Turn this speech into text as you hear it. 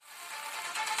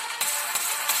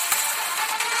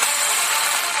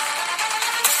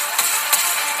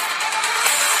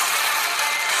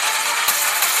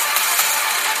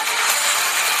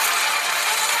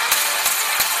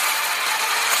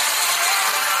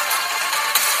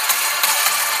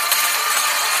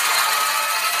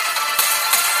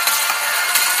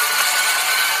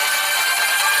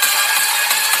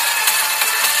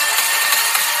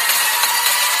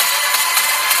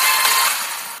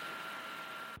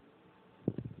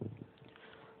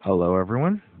Hello,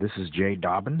 everyone. This is Jay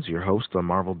Dobbins, your host of the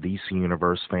Marvel DC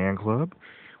Universe Fan Club.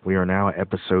 We are now at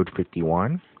episode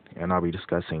 51, and I'll be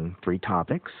discussing three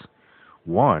topics.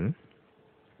 One,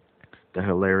 the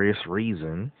hilarious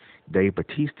reason Dave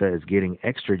Bautista is getting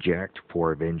extra jacked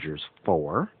for Avengers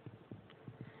 4.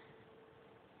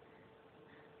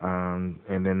 And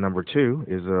then number two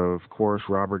is, of course,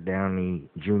 Robert Downey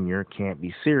Jr. can't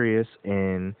be serious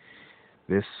in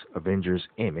this Avengers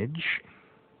image,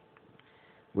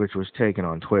 which was taken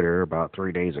on Twitter about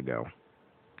 3 days ago.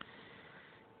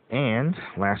 And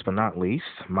last but not least,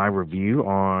 my review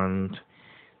on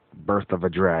Birth of a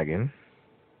Dragon,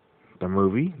 the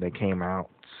movie that came out.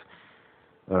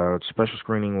 Special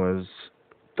screening was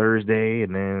Thursday,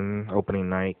 and then opening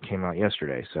night came out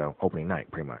yesterday. So opening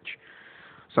night, pretty much.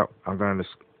 So I'm going to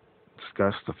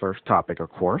discuss the first topic, of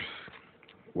course,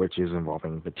 which is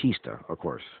involving Bautista, of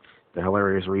course. The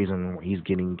hilarious reason he's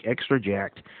getting extra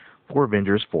jacked for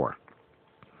Avengers 4.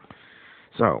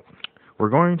 So, we're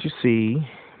going to see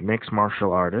mixed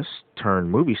martial artist turned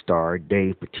movie star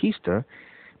Dave Bautista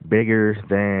bigger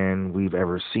than we've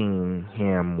ever seen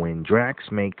him when Drax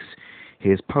makes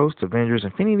his post-Avengers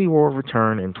Infinity War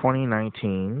return in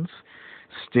 2019's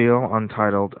still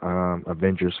untitled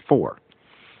Avengers 4.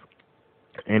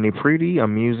 In a pretty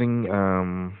amusing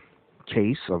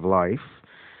case of life,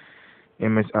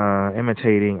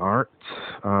 imitating art,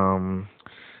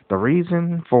 the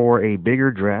reason for a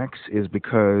bigger Drax is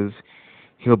because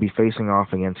he'll be facing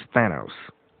off against Thanos.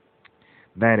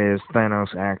 That is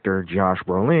Thanos actor Josh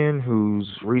Brolin, whose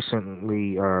recent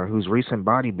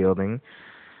bodybuilding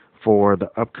for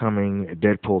the upcoming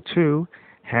Deadpool 2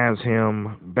 has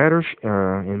him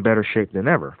in better shape than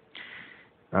ever.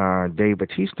 Dave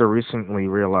Bautista recently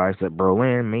realized that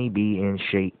Brolin may be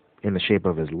in the shape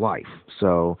of his life.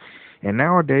 And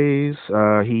nowadays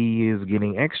he is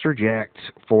getting extra jacked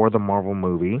for the Marvel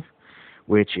movie,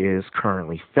 which is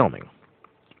currently filming.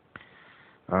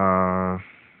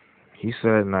 He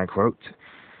said, and I quote,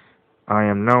 "I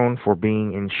am known for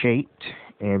being in shape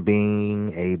and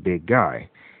being a big guy,"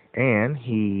 and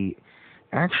he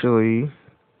actually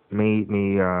made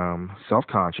me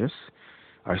self-conscious.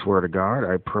 I swear to God,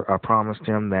 I promised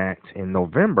him that in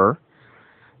November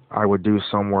I would do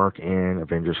some work in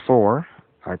Avengers 4.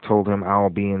 I told him I'll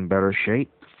be in better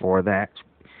shape for that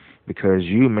because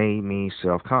you made me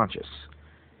self-conscious.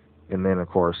 And then, of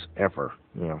course, effer.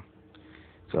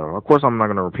 So, of course, I'm not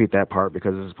going to repeat that part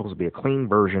because this is supposed to be a clean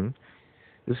version.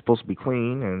 This is supposed to be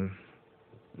clean and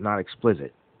not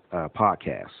explicit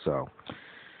podcast. So,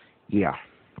 yeah.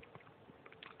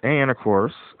 And, of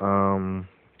course, end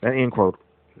quote,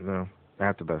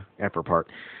 after the effer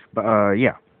part. But,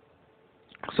 yeah.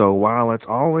 So while it's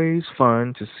always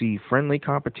fun to see friendly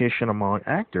competition among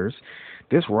actors,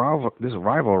 this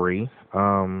rivalry,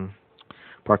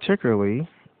 particularly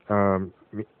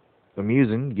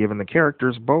amusing, given the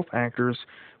characters both actors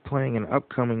playing in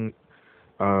upcoming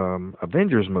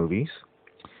Avengers movies,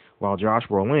 while Josh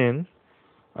Brolin,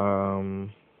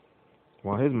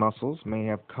 while his muscles may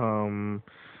have come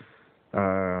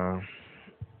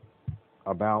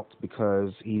about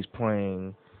because he's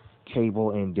playing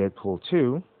Cable in Deadpool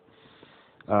 2.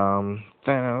 His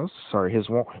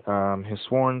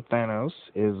sworn Thanos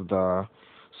is the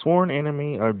sworn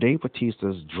enemy of Dave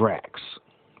Bautista's Drax.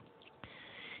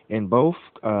 In both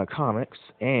comics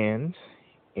and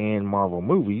in Marvel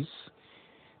movies,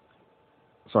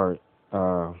 in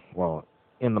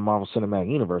the Marvel Cinematic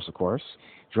Universe, of course,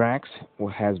 Drax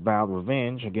has vowed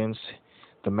revenge against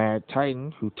the Mad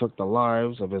Titan who took the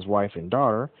lives of his wife and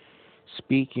daughter.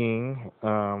 Speaking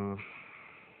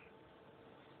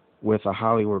with a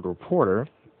Hollywood Reporter,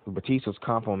 Bautista's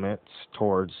compliments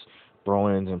towards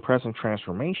Brolin's impressive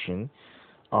transformation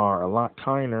are a lot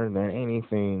kinder than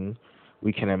anything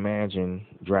we can imagine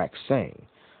Drax saying.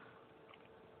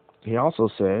 He also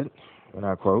said, and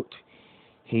I quote,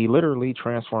 "He literally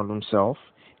transformed himself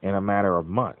in a matter of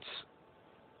months.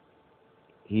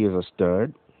 He is a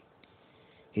stud.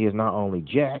 He is not only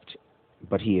jacked,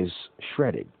 but he is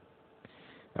shredded.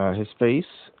 His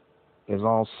face is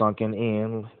all sunken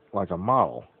in like a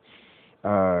model.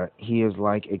 He is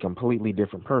like a completely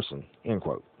different person," end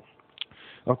quote.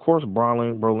 Of course,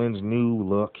 Brolin's new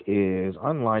look is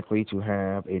unlikely to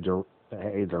have a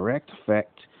direct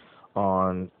effect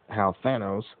on how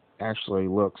Thanos actually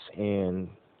looks in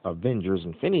Avengers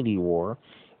Infinity War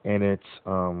and its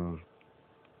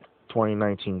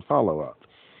 2019 follow-up.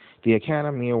 The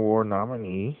Academy Award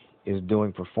nominee is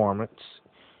doing performance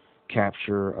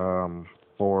capture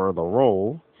for the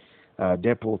role.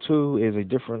 Deadpool 2 is a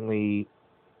different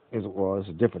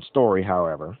story,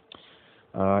 however.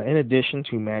 In addition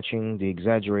to matching the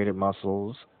exaggerated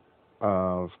muscles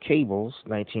of Cable's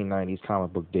 1990s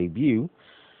comic book debut,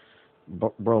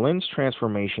 Berlin's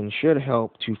transformation should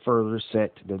help to further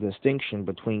set the distinction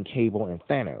between Cable and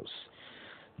Thanos.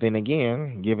 Then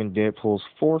again, given Deadpool's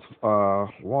fourth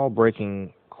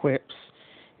wall-breaking quips,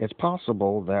 it's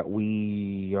possible that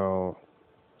we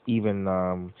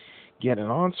even get an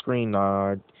on-screen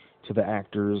nod to the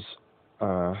actors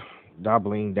uh,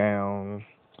 doubling down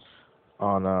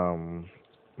on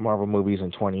Marvel movies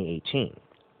in 2018.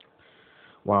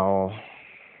 While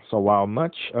while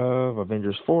much of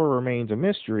Avengers 4 remains a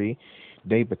mystery,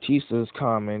 Dave Bautista's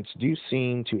comments do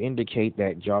seem to indicate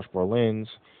that Josh Brolin's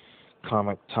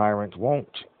comic tyrant won't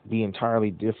be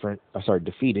entirely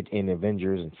defeated in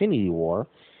Avengers Infinity War.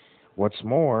 What's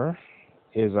more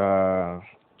is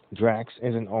Drax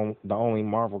isn't the only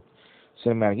Marvel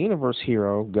Cinematic Universe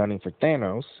hero gunning for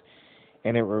Thanos,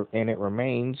 and it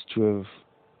remains to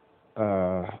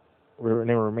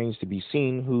be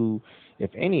seen who,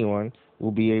 if anyone,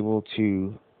 will be able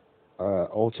to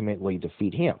ultimately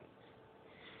defeat him.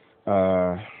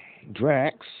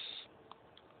 Drax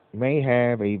may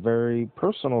have a very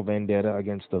personal vendetta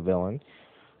against the villain,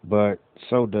 but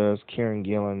so does Kieran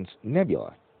Gillen's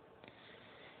Nebula.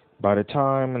 By the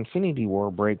time Infinity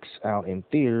War breaks out in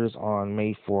theaters on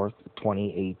May 4th,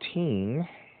 2018,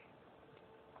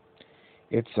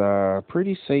 it's a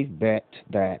pretty safe bet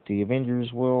that the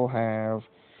Avengers will have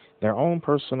their own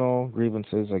personal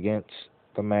grievances against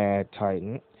the Mad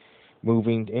Titan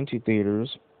moving into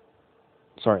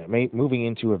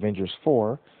Avengers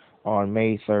 4 on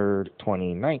May 3rd,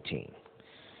 2019.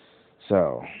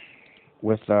 So,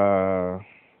 with a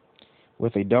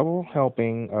double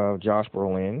helping of Josh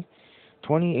Brolin,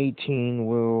 2018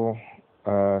 will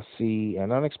see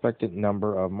an unexpected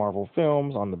number of Marvel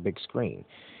films on the big screen,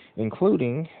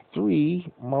 including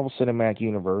 3 Marvel Cinematic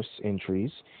Universe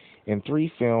entries and 3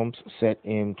 films set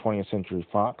in 20th Century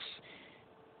Fox's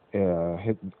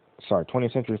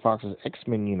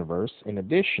X-Men universe, in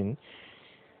addition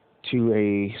to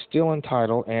a still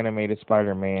entitled animated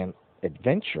Spider-Man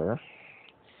adventure.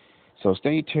 So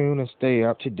stay tuned and stay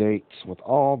up to date with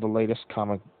all the latest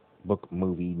comic book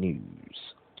movie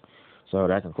news. So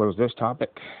that concludes this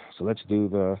topic. So let's do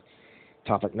the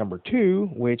topic number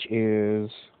 2, which is,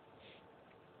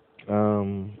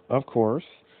 of course,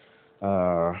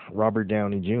 Robert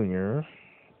Downey Jr.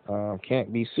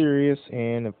 Can't be serious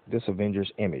in this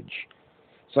Avengers image.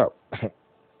 So, that's a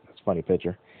funny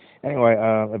picture. Anyway,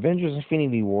 Avengers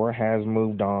Infinity War has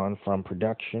moved on from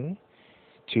production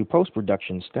to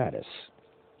post-production status.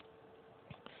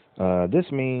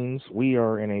 This means we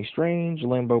are in a strange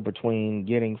limbo between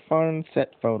getting fun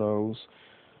set photos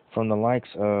from the likes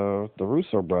of the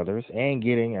Russo brothers and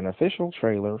getting an official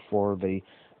trailer for the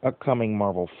upcoming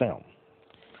Marvel film.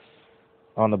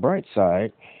 On the bright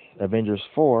side, Avengers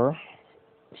 4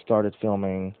 started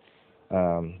filming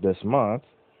this month,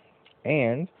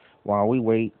 and while we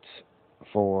wait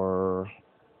for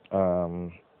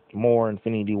more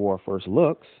Infinity War first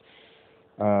looks,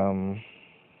 I'll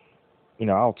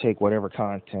take whatever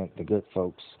content the good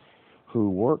folks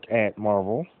who work at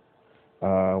Marvel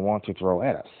want to throw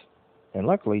at us. And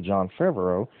luckily, Jon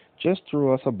Favreau just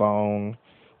threw us a bone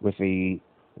with a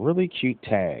really cute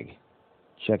tag.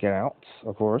 Check it out,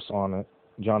 of course, on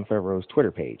Jon Favreau's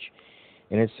Twitter page.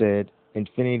 And it said,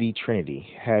 Infinity Trinity,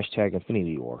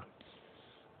 #Infinity War.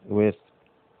 With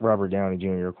Robert Downey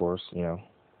Jr., of course,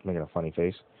 making a funny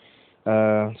face.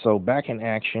 So back in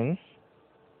action,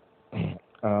 in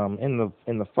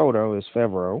the photo is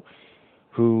Favreau,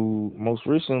 who most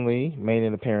recently made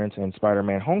an appearance in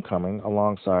Spider-Man Homecoming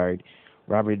alongside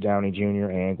Robert Downey Jr.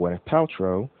 and Gwyneth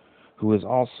Paltrow, who is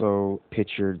also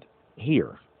pictured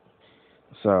here.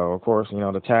 So, of course,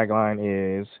 the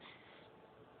tagline is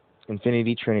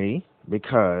Infinity Trinity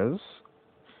because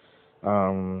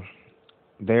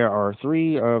there are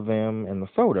 3 of them in the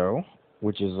photo,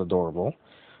 which is adorable.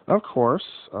 Of course,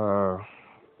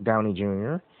 Downey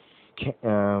Jr.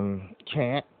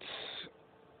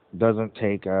 doesn't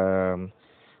take the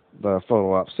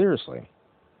photo op seriously.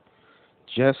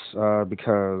 Just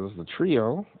because the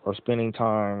trio are spending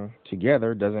time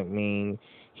together doesn't mean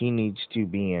he needs to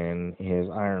be in his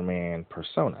Iron Man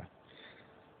persona.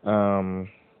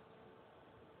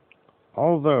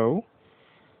 Although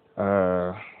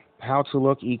how to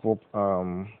look equal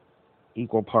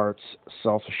parts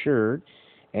self-assured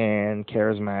and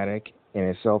charismatic in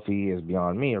a selfie is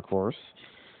beyond me, of course.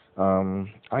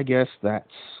 I guess that's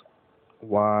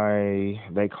why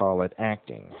they call it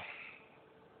acting.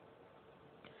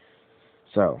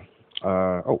 So,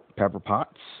 Pepper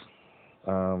Potts,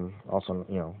 also,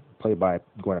 played by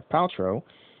Gwyneth Paltrow,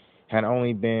 had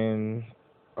only been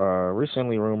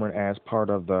recently rumored as part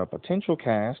of the potential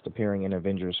cast appearing in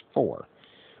Avengers 4,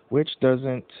 which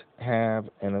doesn't have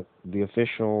the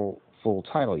official full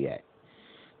title yet.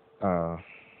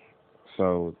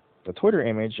 So the Twitter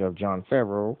image of Jon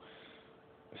Favreau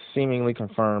seemingly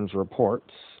confirms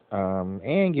reports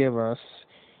and give us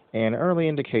an early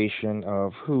indication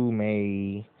of who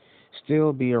may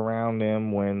still be around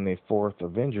them when the fourth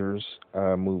Avengers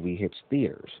movie hits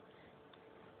theaters.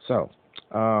 So,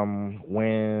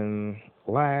 when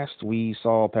last we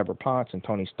saw Pepper Potts and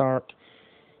Tony Stark,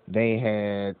 they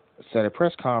had set a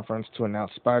press conference to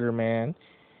announce Spider-Man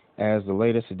as the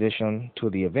latest addition to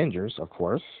the Avengers, of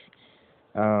course.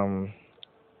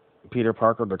 Peter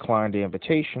Parker declined the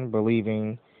invitation,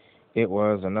 believing it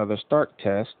was another Stark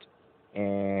test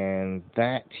and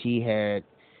that he had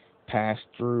passed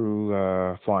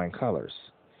through flying colors.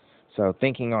 So,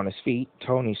 thinking on his feet,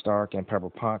 Tony Stark and Pepper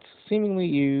Potts seemingly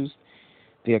used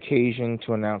the occasion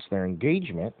to announce their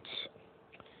engagement.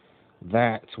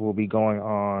 That will be going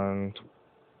on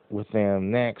with them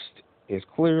next is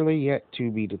clearly yet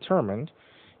to be determined,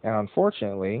 and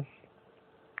unfortunately,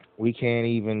 we can't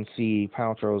even see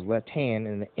Paltrow's left hand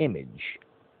in the image.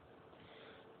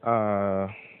 So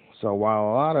while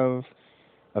a lot of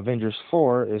Avengers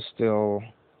 4 is still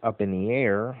up in the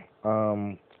air,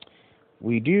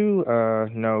 we do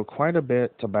know quite a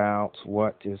bit about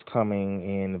what is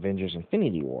coming in Avengers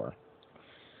Infinity War.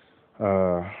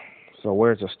 So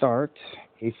where to start,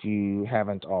 if you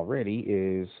haven't already,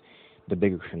 is the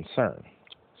bigger concern.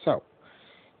 So,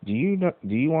 do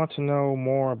you want to know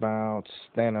more about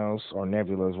Thanos or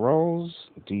Nebula's roles?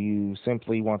 Do you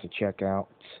simply want to check out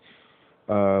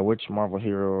which Marvel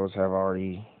heroes have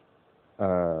already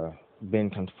been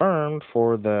confirmed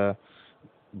for the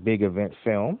big event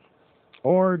film?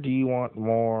 Or do you want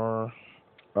more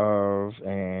of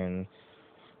an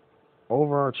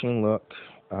overarching look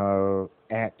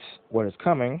at what is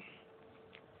coming?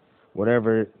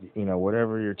 Whatever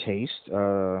your taste,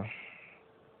 the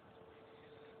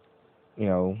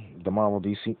Marvel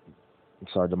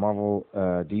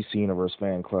DC Universe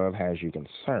Fan Club has you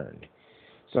concerned.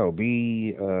 So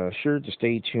be sure to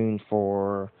stay tuned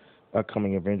for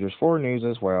upcoming Avengers 4 news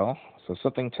as well. So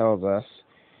something tells us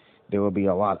there will be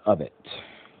a lot of it.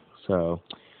 So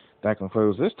that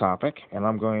concludes this topic, and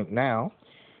I'm going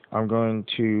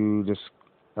to just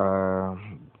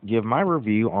give my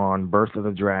review on Birth of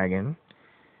the Dragon,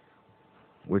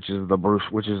 which is the Bruce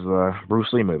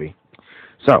Lee movie.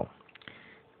 So,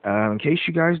 in case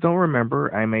you guys don't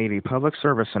remember, I made a public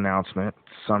service announcement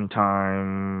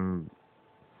sometime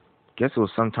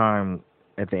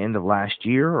at the end of last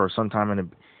year or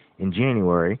sometime in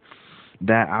January,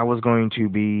 that I was going to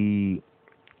be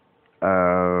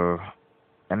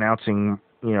announcing,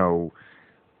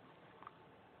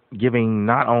 giving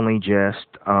not only just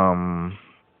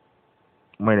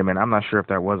wait a minute, I'm not sure if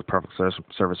that was a public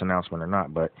service announcement or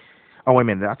not, but wait a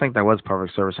minute, I think that was a public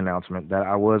service announcement that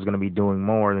I was going to be doing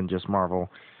more than just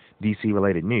Marvel DC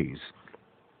related news.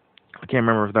 I can't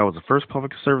remember if that was the first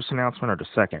public service announcement or the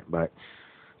second, but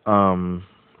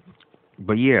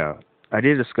yeah, I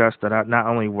did discuss that not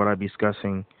only would I be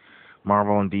discussing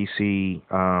Marvel and DC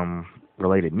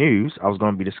related news, I was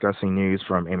going to be discussing news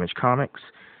from Image Comics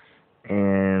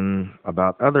and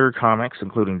about other comics,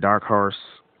 including Dark Horse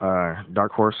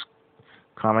Comics,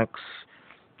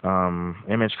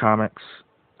 Image Comics,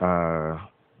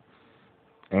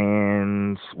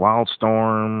 and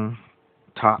Wildstorm,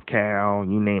 Top Cow,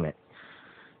 you name it.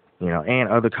 And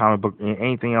other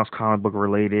anything else comic book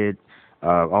related.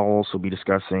 I'll also be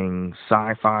discussing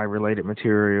sci-fi related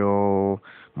material,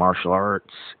 martial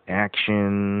arts,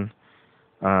 action,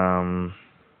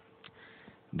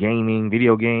 gaming,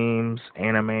 video games,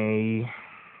 anime,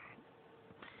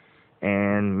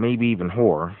 and maybe even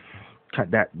horror.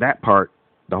 That part,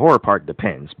 the horror part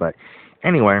depends. But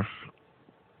anyway,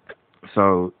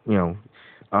 so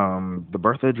the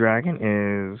Birth of the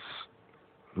Dragon is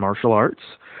martial arts.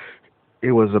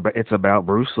 It's about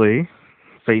Bruce Lee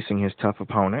facing his tough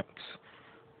opponent,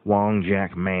 Wong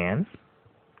Jack Man.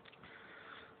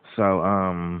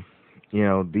 So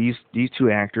these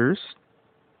two actors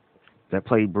that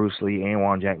played Bruce Lee and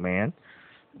Wong Jack Man,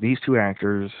 these two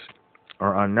actors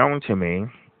are unknown to me,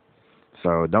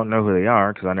 so don't know who they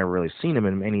are because I never really seen them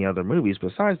in any other movies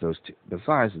besides this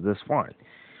one.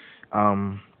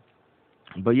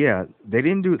 But yeah, they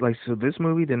didn't do so this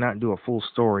movie did not do a full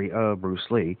story of Bruce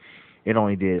Lee. It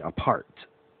only did a part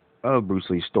of Bruce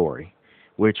Lee's story,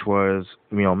 which was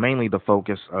mainly the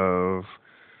focus of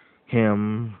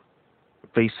him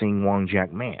facing Wong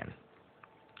Jack Man.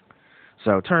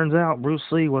 So it turns out Bruce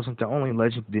Lee wasn't the only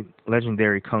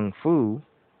legendary kung fu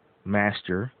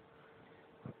master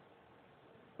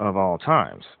of all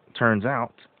times. Turns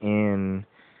out in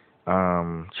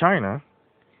China,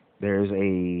 there's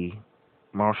a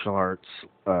martial arts,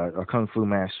 a kung fu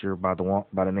master by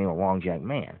the name of Wong Jack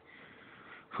Man,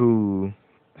 who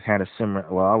had a similar,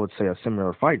 well, I would say a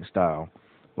similar fighting style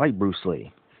like Bruce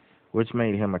Lee, which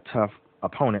made him a tough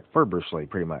opponent for Bruce Lee,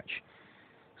 pretty much.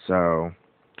 So,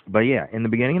 but yeah, in the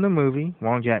beginning of the movie,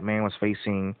 Wong Jack Man was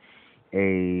facing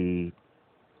a,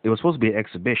 it was supposed to be an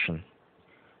exhibition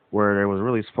where there was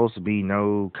really supposed to be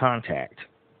no contact.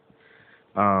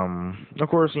 Of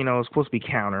course, it was supposed to be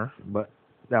counter, but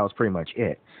that was pretty much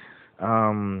it.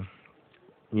 Um,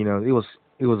 it was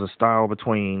a style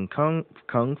between kung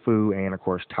fu and of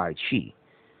course Tai Chi.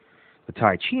 The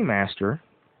Tai Chi master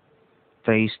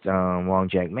faced Wong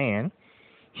Jack Man.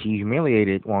 He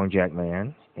humiliated Wong Jack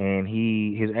Man, and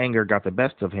his anger got the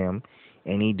best of him,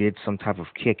 and he did some type of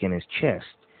kick in his chest,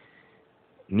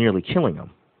 nearly killing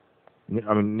him.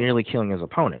 I mean, nearly killing his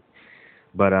opponent.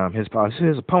 But his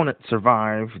opponent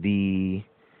survived the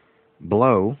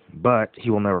blow, but he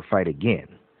will never fight again.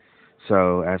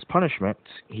 So, as punishment,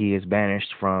 he is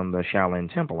banished from the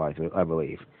Shaolin Temple, I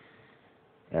believe,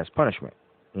 as punishment.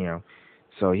 You know,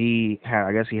 so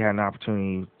I guess he had an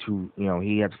opportunity to,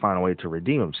 he had to find a way to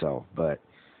redeem himself. But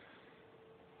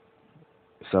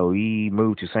so he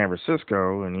moved to San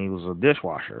Francisco, and he was a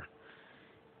dishwasher.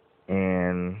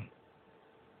 And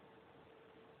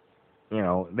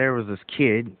there was this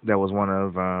kid that was one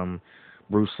of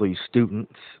Bruce Lee's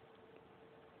students,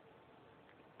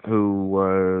 who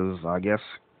was, I guess,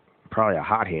 probably a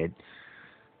hothead.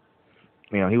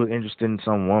 He was interested in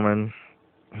some woman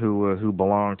who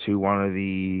belonged to one of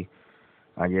the,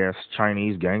 I guess,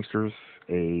 Chinese gangsters,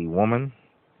 a woman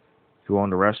who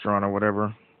owned a restaurant or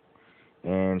whatever,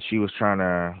 and she was trying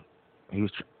to,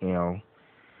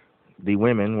 the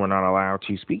women were not allowed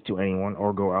to speak to anyone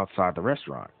or go outside the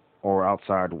restaurant or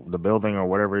outside the building or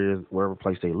whatever it is, wherever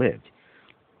place they lived,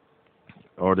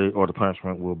 or the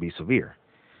punishment will be severe.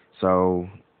 So,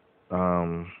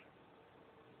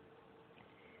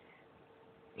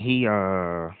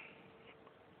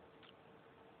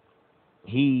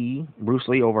 Bruce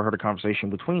Lee overheard a conversation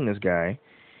between this guy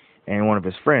and one of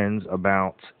his friends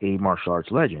about a martial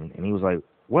arts legend, and he was like,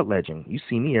 "What legend? You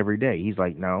see me every day." He's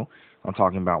like, "No, I'm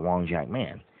talking about Wong Jack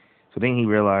Man." So then he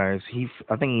realized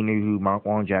I think he knew who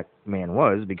Wong Jack Man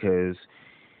was, because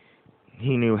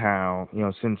he knew how,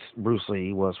 since Bruce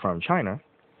Lee was from China,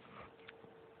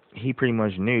 he pretty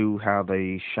much knew how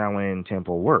the Shaolin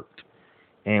Temple worked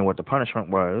and what the punishment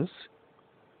was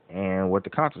and what the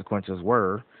consequences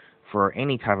were for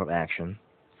any type of action.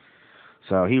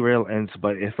 So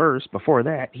but at first, before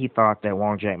that, he thought that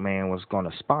Wong Jack Man was going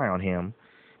to spy on him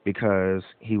because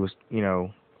he was,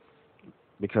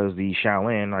 because the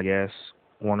Shaolin, I guess,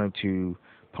 wanted to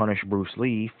punish Bruce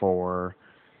Lee for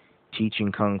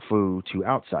teaching kung fu to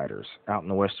outsiders out in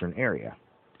the western area.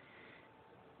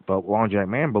 But Wong Jack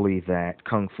Man believed that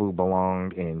kung fu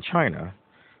belonged in China,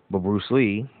 but Bruce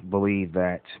Lee believed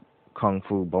that kung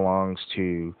fu belongs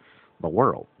to the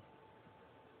world,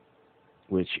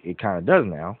 which it kind of does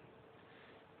now,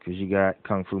 because you got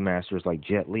kung fu masters like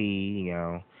Jet Li.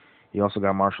 You also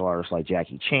got martial artists like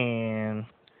Jackie Chan,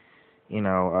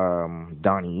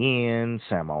 Donnie Yen,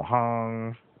 Sammo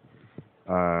Hung,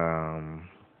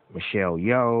 Michelle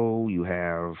Yeoh. You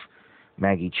have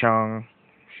Maggie Chung.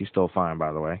 She's still fine,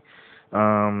 by the way.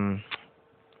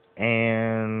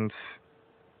 And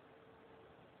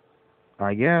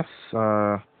I guess,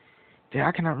 I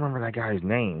cannot remember that guy's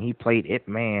name. He played Ip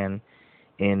Man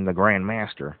in The Grand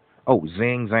Master. Oh,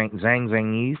 Zhang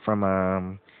Zhangyi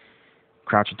from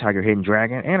Crouching Tiger, Hidden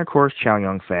Dragon, and of course Chow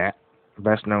Yun-fat,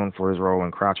 best known for his role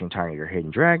in Crouching Tiger,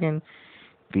 Hidden Dragon,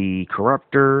 The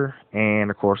Corruptor,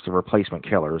 and of course The Replacement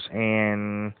Killers,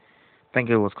 and I think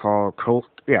it was called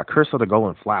Curse of the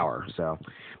Golden Flower. So,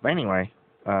 but anyway,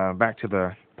 back to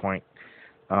the point.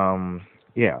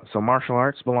 So martial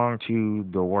arts belong to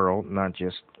the world, not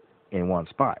just in one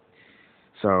spot.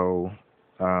 So,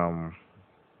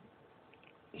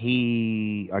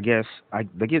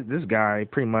 this guy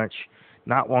pretty much,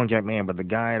 not Wong Jack Man, but the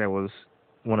guy that was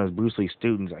one of Bruce Lee's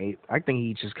students, I think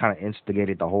he just kind of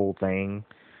instigated the whole thing,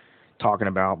 talking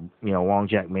about, Wong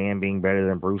Jack Man being better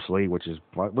than Bruce Lee, which is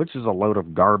a load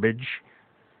of garbage,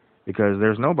 because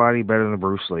there's nobody better than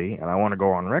Bruce Lee, and I want to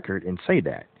go on record and say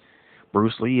that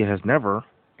Bruce Lee has never,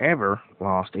 ever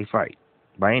lost a fight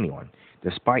by anyone,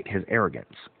 despite his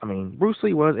arrogance. I mean, Bruce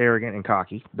Lee was arrogant and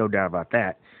cocky, no doubt about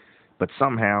that, but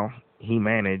somehow he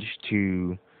managed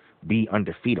to be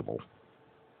undefeatable.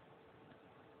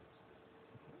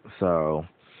 So,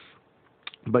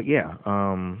 but yeah,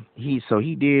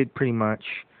 he did pretty much.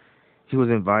 He was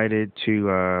invited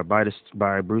to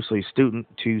by Bruce Lee's student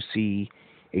to see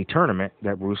a tournament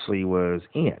that Bruce Lee was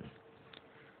in.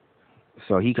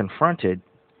 So he confronted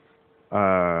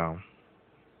uh,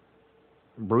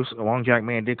 Bruce. Long Jack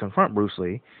Man did confront Bruce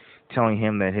Lee, telling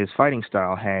him that his fighting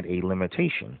style had a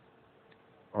limitation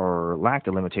or lacked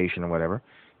a limitation or whatever.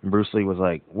 And Bruce Lee was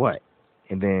like, "What?"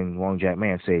 And then Long Jack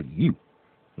Man said, "You."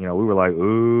 You know, we were like,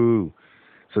 "Ooh."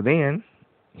 So then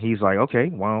he's like, "Okay,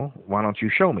 well, why don't you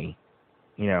show me?"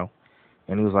 You know,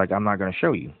 and he was like, "I'm not going to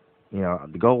show you. You know,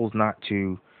 the goal is not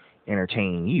to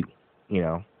entertain you. You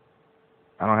know,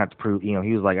 I don't have to prove." You know,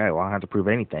 he was like, "Hey, well, I don't have to prove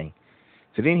anything."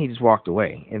 So then he just walked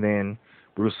away, and then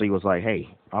Bruce Lee was like,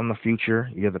 "Hey, I'm the future,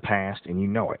 you're the past, and you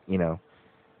know it." You know,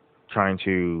 trying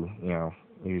to,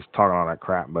 he was talking all that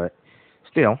crap, but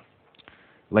still,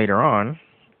 later on,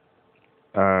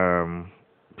 um,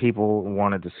 people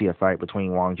wanted to see a fight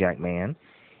between Wong Jack Man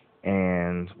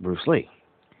and Bruce Lee.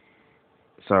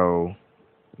 So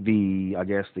I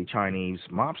guess the Chinese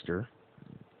mobster,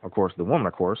 of course, the woman,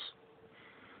 of course,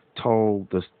 told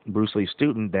the Bruce Lee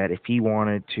student that if he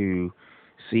wanted to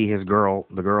see the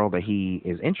girl that he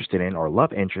is interested in or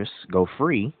love interest, go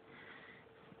free,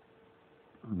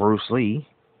 Bruce Lee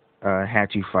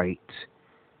had to fight.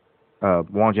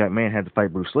 Wong Jack Man had to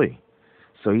fight Bruce Lee.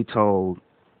 So he told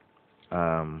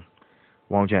Wong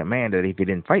Jack Man that if he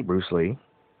didn't fight Bruce Lee,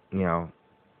 you know,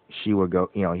 she would go.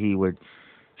 You know,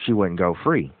 she wouldn't go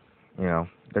free. You know,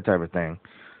 that type of thing.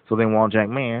 So then Wong Jack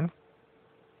Man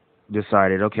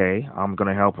decided, okay, I'm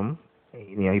gonna help him.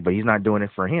 You know, but he's not doing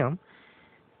it for him.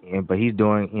 But he's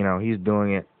doing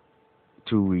it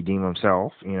to redeem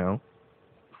himself. You know,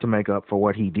 to make up for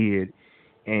what he did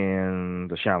in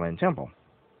the Shaolin Temple.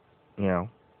 You know,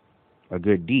 a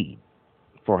good deed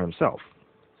for himself.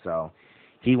 So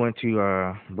he went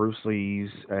to Bruce Lee's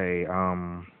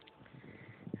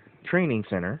training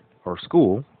center or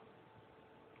school.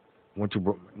 Went to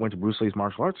Bruce Lee's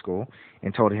martial arts school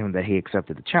and told him that he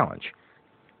accepted the challenge.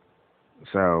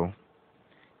 So,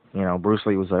 Bruce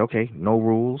Lee was like, okay, no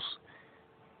rules,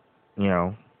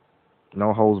 no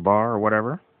holds bar or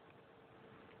whatever.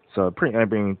 So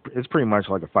it's pretty much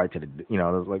like a fight to the,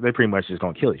 like they're pretty much just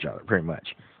gonna kill each other, pretty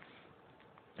much.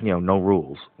 No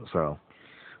rules. So,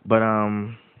 but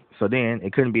so then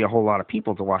it couldn't be a whole lot of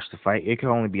people to watch the fight. It could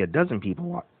only be a dozen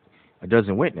people, a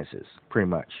dozen witnesses, pretty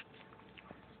much.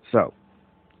 So,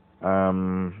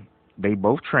 they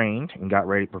both trained and got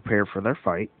ready, prepared for their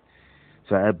fight.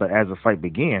 So, but as the fight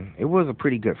began, it was a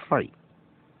pretty good fight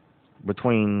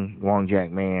between Wong Jack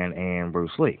Man and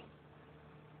Bruce Lee.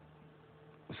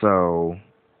 So,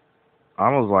 I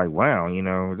was like, wow,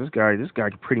 this guy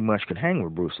pretty much could hang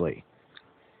with Bruce Lee.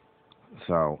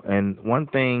 So, and one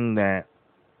thing that,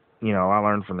 I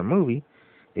learned from the movie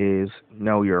is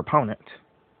know your opponent.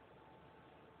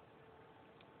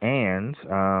 And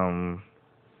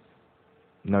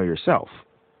know yourself.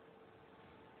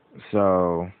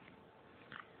 So,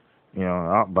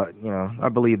 I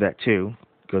believe that too,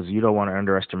 because you don't want to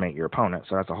underestimate your opponent.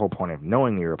 So that's the whole point of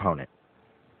knowing your opponent.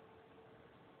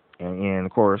 And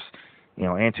of course,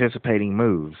 anticipating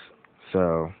moves.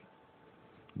 So,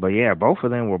 but yeah, both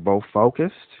of them were both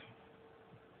focused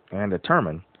and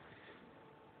determined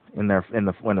in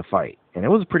the fight, and it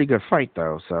was a pretty good fight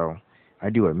though. So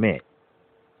I do admit.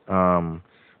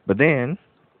 But then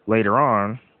later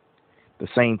on, the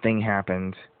same thing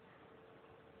happened.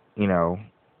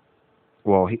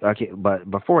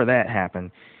 But before that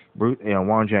happened,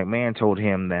 Wong Jack Man told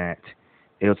him that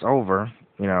it's over.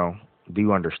 Do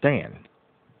you understand?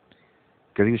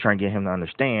 Because he was trying to get him to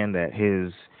understand that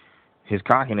his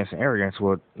cockiness and arrogance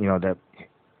would, that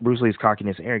Bruce Lee's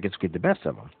cockiness and arrogance would get the best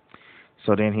of him.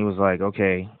 So then he was like,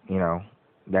 okay,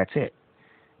 that's it.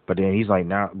 But then he's like,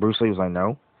 now Bruce Lee was like,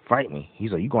 no, fight me.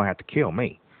 He's like, you're gonna have to kill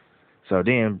me. So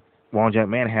then Wong Jack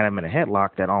Man had him in a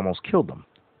headlock that almost killed him,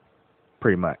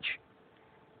 pretty much.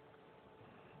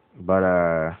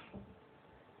 But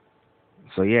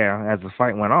so yeah, as the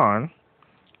fight went on,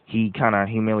 he kind of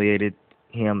humiliated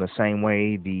him the same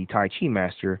way the Tai Chi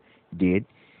master did,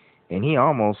 and he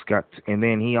almost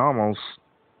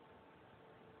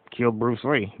killed Bruce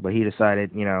Lee. But he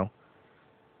decided,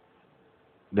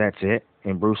 that's it.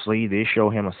 And Bruce Lee did show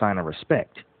him a sign of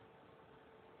respect.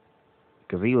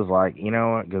 Because he was like,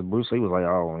 because Bruce Lee was like,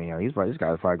 oh, he's like, this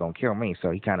guy's probably going to kill me.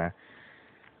 So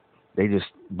they just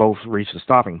both reached a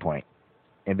stopping point.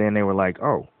 And then they were like,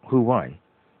 oh, who won?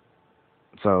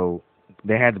 So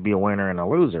there had to be a winner and a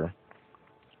loser.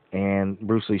 And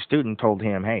Bruce Lee's student told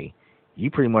him, hey, you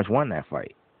pretty much won that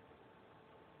fight.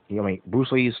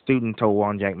 Bruce Lee's student told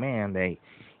Wong Jack Man that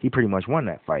he pretty much won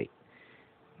that fight.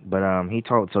 But he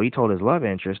told his love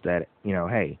interest that,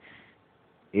 hey,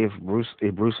 if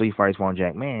Bruce Lee fights Wong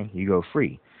Jack Man, you go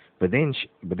free. But then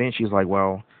she's like,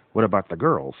 well, what about the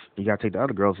girls? You got to take the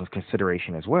other girls into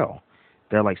consideration as well.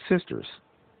 They're like sisters,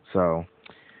 so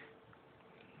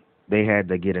they had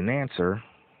to get an answer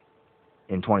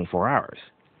in 24 hours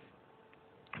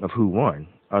of who won.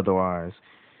 Otherwise,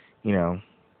 you know,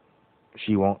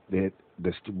 she won't. The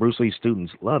Bruce Lee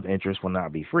student's love interest will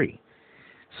not be free.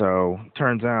 So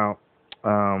turns out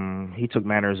he took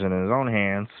matters in his own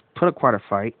hands, put up quite a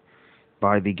fight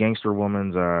by the gangster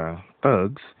woman's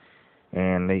thugs,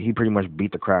 and he pretty much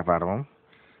beat the crap out of him.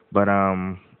 But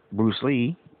Bruce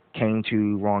Lee came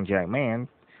to Wrong Jack Man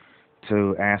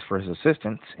to ask for his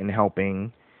assistance in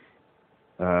helping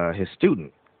his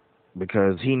student,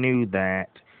 because he knew that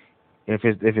if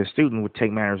his student would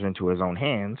take matters into his own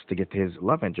hands to get his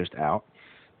love interest out,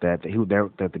 that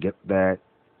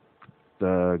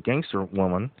the gangster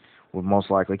woman would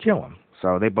most likely kill him.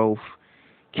 So they both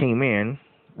came in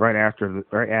right after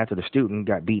the student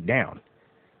got beat down.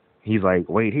 He's like,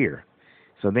 wait here.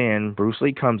 So then Bruce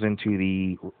Lee comes into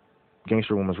the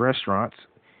gangster woman's restaurant.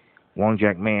 Wong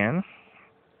Jack Man,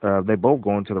 they both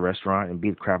go into the restaurant and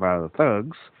beat the crap out of the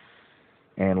thugs.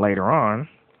 And later on,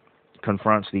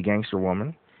 confronts the gangster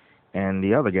woman and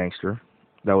the other gangster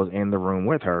that was in the room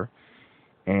with her.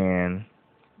 And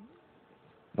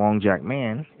Wong Jack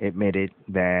Man admitted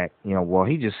that, well,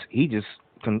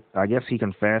 I guess he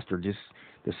confessed or just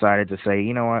decided to say,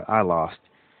 you know what, I lost.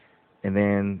 And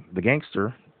then the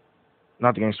gangster,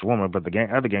 not the gangster woman, but the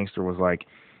other gangster was like,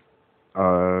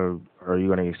 are you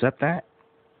going to accept that?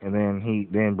 And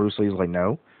then Bruce Lee's like,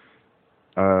 no,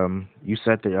 you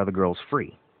set the other girls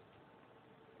free,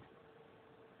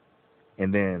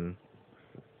 and then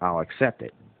I'll accept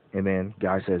it. And then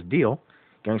guy says, deal.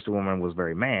 Gangster woman was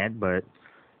very mad, but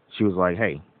she was like,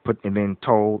 hey, and then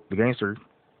told the gangster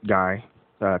guy,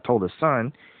 told his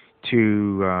son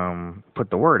to put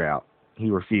the word out. He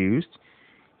refused.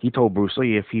 He told Bruce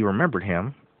Lee if he remembered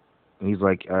him. And he's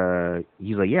like,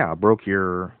 yeah, I broke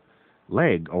your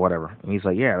leg or whatever. And he's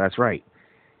like, yeah, that's right.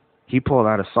 He pulled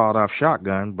out a sawed-off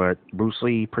shotgun, but Bruce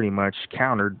Lee pretty much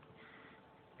countered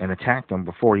and attacked him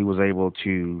before he was able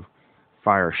to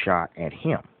fire a shot at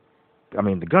him. I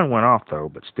mean, the gun went off, though,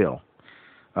 but still.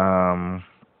 But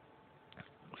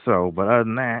other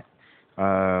than that,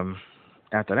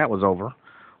 after that was over,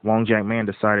 Wong Jack Man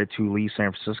decided to leave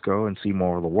San Francisco and see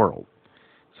more of the world.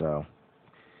 So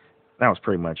that was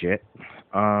pretty much it.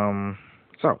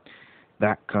 So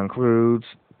that concludes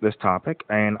this topic.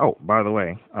 And, oh, by the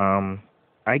way,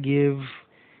 I give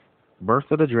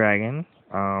Birth of the Dragon,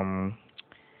 I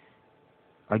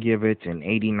give it an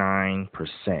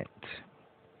 89%.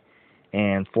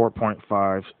 And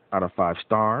 4.5 out of 5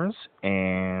 stars.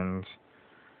 And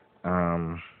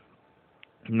 9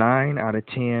 out of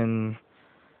 10,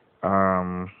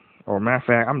 or matter of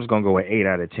fact, I'm just going to go with 8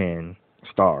 out of 10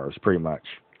 stars, pretty much.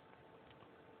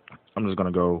 I'm just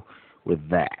going to go with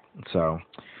that. So,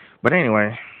 but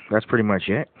anyway, that's pretty much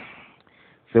it.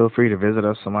 Feel free to visit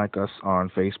us and like us on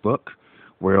Facebook.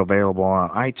 We're available on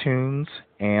iTunes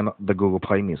and the Google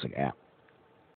Play Music app.